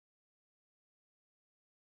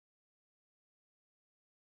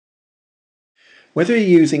Whether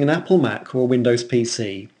you're using an Apple Mac or a Windows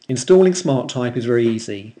PC, installing SmartType is very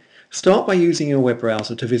easy. Start by using your web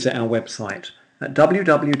browser to visit our website at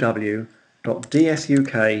www.dsuk.biz.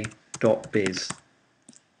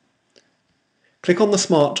 Click on the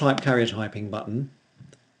SmartType carrier typing button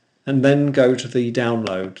and then go to the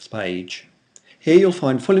Downloads page. Here you'll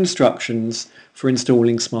find full instructions for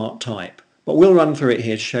installing SmartType, but we'll run through it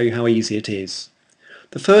here to show you how easy it is.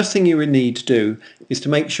 The first thing you will need to do is to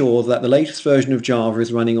make sure that the latest version of Java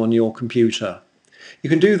is running on your computer. You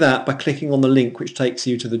can do that by clicking on the link which takes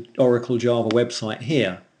you to the Oracle Java website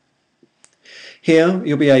here. Here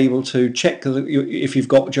you'll be able to check if you've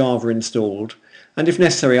got Java installed and if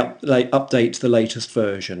necessary update to the latest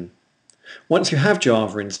version. Once you have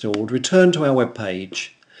Java installed, return to our web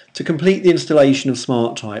page. To complete the installation of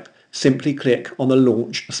SmartType, simply click on the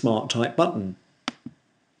Launch SmartType button.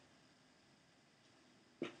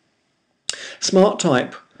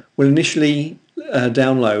 SmartType will initially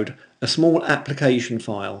download a small application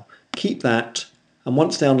file. Keep that, and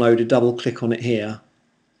once downloaded, double click on it here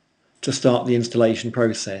to start the installation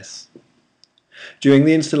process. During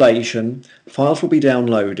the installation, files will be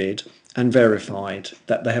downloaded and verified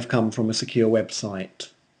that they have come from a secure website.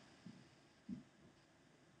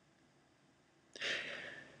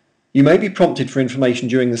 You may be prompted for information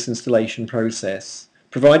during this installation process.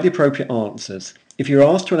 Provide the appropriate answers. If you're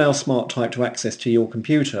asked to allow SmartType to access to your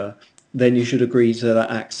computer, then you should agree to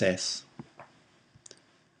that access.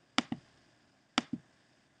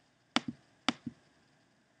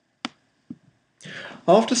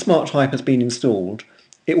 After SmartType has been installed,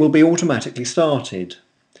 it will be automatically started.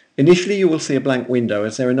 Initially you will see a blank window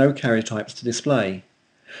as there are no carrier types to display.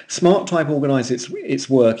 SmartType organises its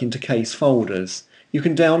work into case folders. You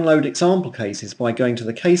can download example cases by going to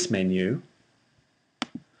the Case menu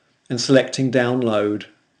and selecting Download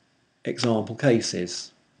Example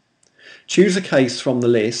Cases. Choose a case from the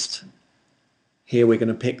list. Here we're going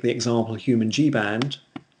to pick the example human G-band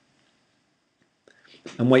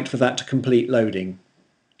and wait for that to complete loading.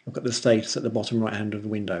 Look at the status at the bottom right hand of the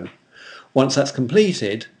window. Once that's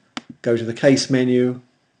completed, go to the Case menu,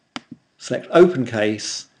 select Open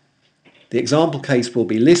Case. The example case will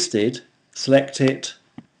be listed. Select it,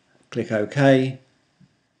 click OK,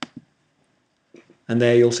 and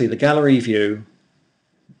there you'll see the gallery view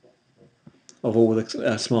of all the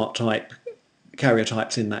SmartType carrier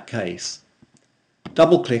types in that case.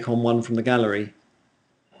 Double click on one from the gallery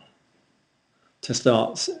to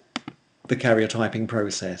start the carrier typing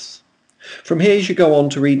process. From here you should go on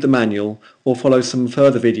to read the manual or follow some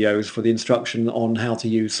further videos for the instruction on how to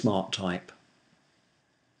use SmartType.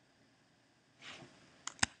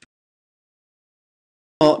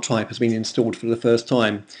 SmartType has been installed for the first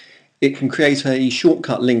time. It can create a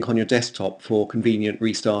shortcut link on your desktop for convenient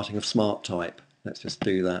restarting of SmartType. Let's just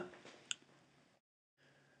do that.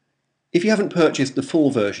 If you haven't purchased the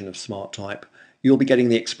full version of SmartType, you'll be getting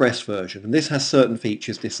the Express version, and this has certain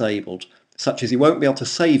features disabled, such as you won't be able to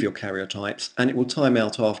save your carrier types and it will time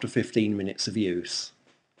out after 15 minutes of use.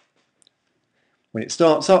 When it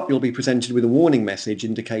starts up, you'll be presented with a warning message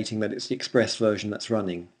indicating that it's the Express version that's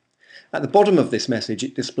running. At the bottom of this message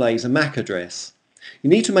it displays a MAC address. You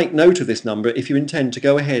need to make note of this number if you intend to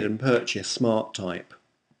go ahead and purchase SmartType.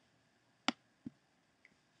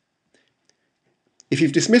 If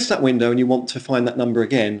you've dismissed that window and you want to find that number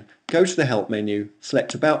again, go to the Help menu,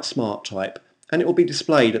 select About SmartType, and it will be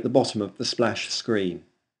displayed at the bottom of the splash screen.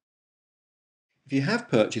 If you have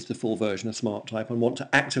purchased the full version of SmartType and want to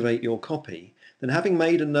activate your copy, then having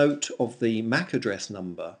made a note of the MAC address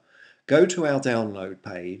number, go to our download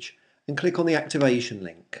page and click on the activation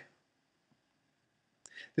link.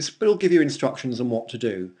 This will give you instructions on what to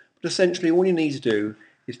do, but essentially all you need to do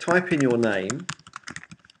is type in your name,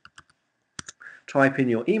 type in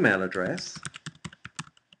your email address,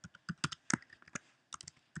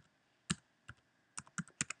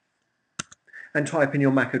 and type in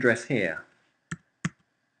your MAC address here.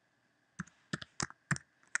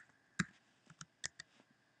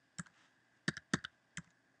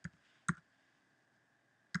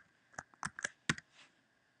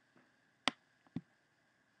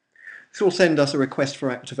 This will send us a request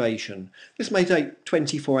for activation. This may take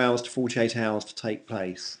 24 hours to 48 hours to take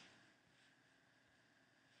place.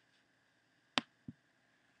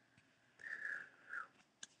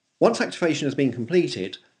 Once activation has been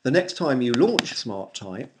completed, the next time you launch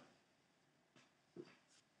SmartType,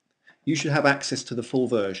 you should have access to the full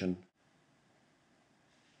version.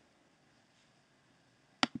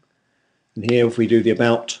 And here, if we do the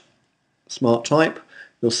About SmartType,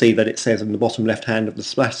 you'll see that it says in the bottom left hand of the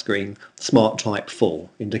splash screen SmartType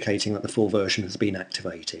Full, indicating that the full version has been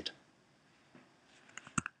activated.